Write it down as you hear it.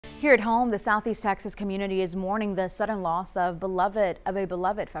Here at home, the Southeast Texas community is mourning the sudden loss of a beloved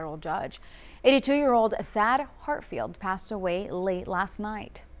federal judge. 82-year-old Thad Heartfield passed away late last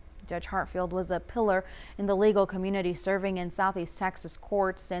night. Judge Heartfield was a pillar in the legal community, serving in Southeast Texas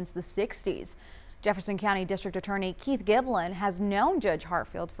courts since the 60s. Jefferson County District Attorney Keith Giblin has known Judge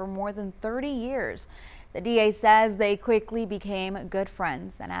Heartfield for more than 30 years. The DA says they quickly became good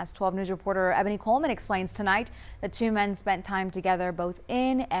friends, and as 12 News reporter Ebony Coleman explains tonight, the two men spent time together both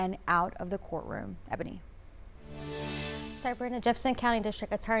in and out of the courtroom. Ebony. Brenda, Jefferson County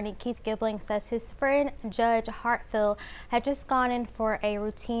District Attorney Keith Giblin says his friend Judge Heartfield had just gone in for a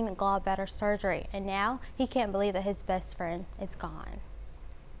routine gallbladder surgery, and now he can't believe that his best friend is gone.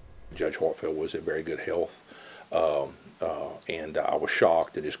 Judge Heartfield was in very good health, and I was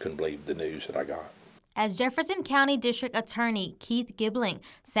shocked. I just couldn't believe the news that I got. As Jefferson County District Attorney Keith Giblin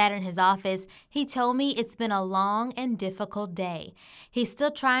sat in his office, he told me it's been a long and difficult day. He's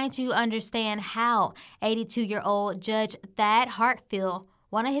still trying to understand how 82-year-old Judge Thad Heartfield,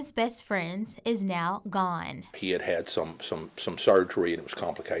 one of his best friends, is now gone. He had some surgery, and it was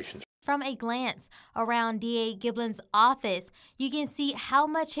complications. From a glance around DA Giblin's office, you can see how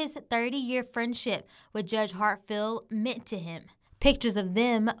much his 30-year friendship with Judge Heartfield meant to him. Pictures of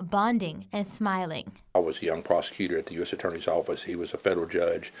them bonding and smiling. I was a young prosecutor at the U.S. Attorney's Office. He was a federal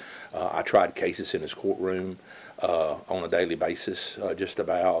judge. I tried cases in his courtroom on a daily basis, just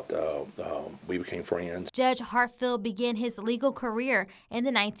about. We became friends. Judge Heartfield began his legal career in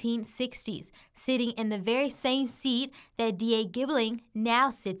the 1960s, sitting in the very same seat that DA Giblin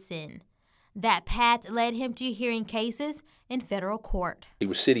now sits in. That path led him to hearing cases in federal court. He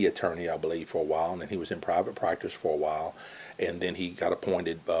was city attorney, I believe, for a while, and then he was in private practice for a while, and then he got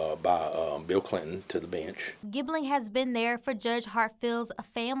appointed by Bill Clinton to the bench. Giblin has been there for Judge Heartfield's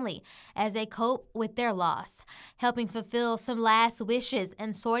family as they cope with their loss, helping fulfill some last wishes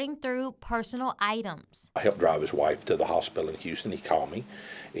and sorting through personal items. I helped drive his wife to the hospital in Houston. He called me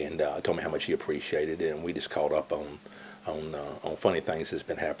and told me how much he appreciated it, and we just caught up on funny things that's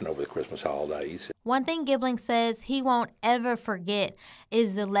been happening over the Christmas holidays. One thing Giblin says he won't ever forget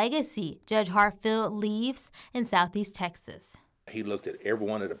is the legacy Judge Heartfield leaves in Southeast Texas. He looked at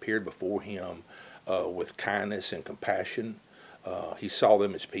everyone that appeared before him with kindness and compassion. He saw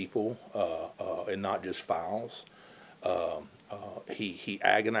them as people and not just files. He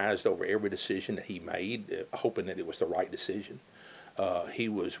agonized over every decision that he made, hoping that it was the right decision. He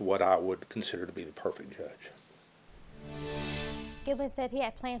was what I would consider to be the perfect judge. Giblin said he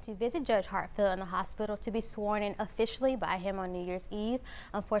had planned to visit Judge Heartfield in the hospital to be sworn in officially by him on New Year's Eve.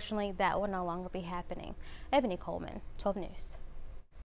 Unfortunately, that will no longer be happening. Ebony Coleman, 12 News.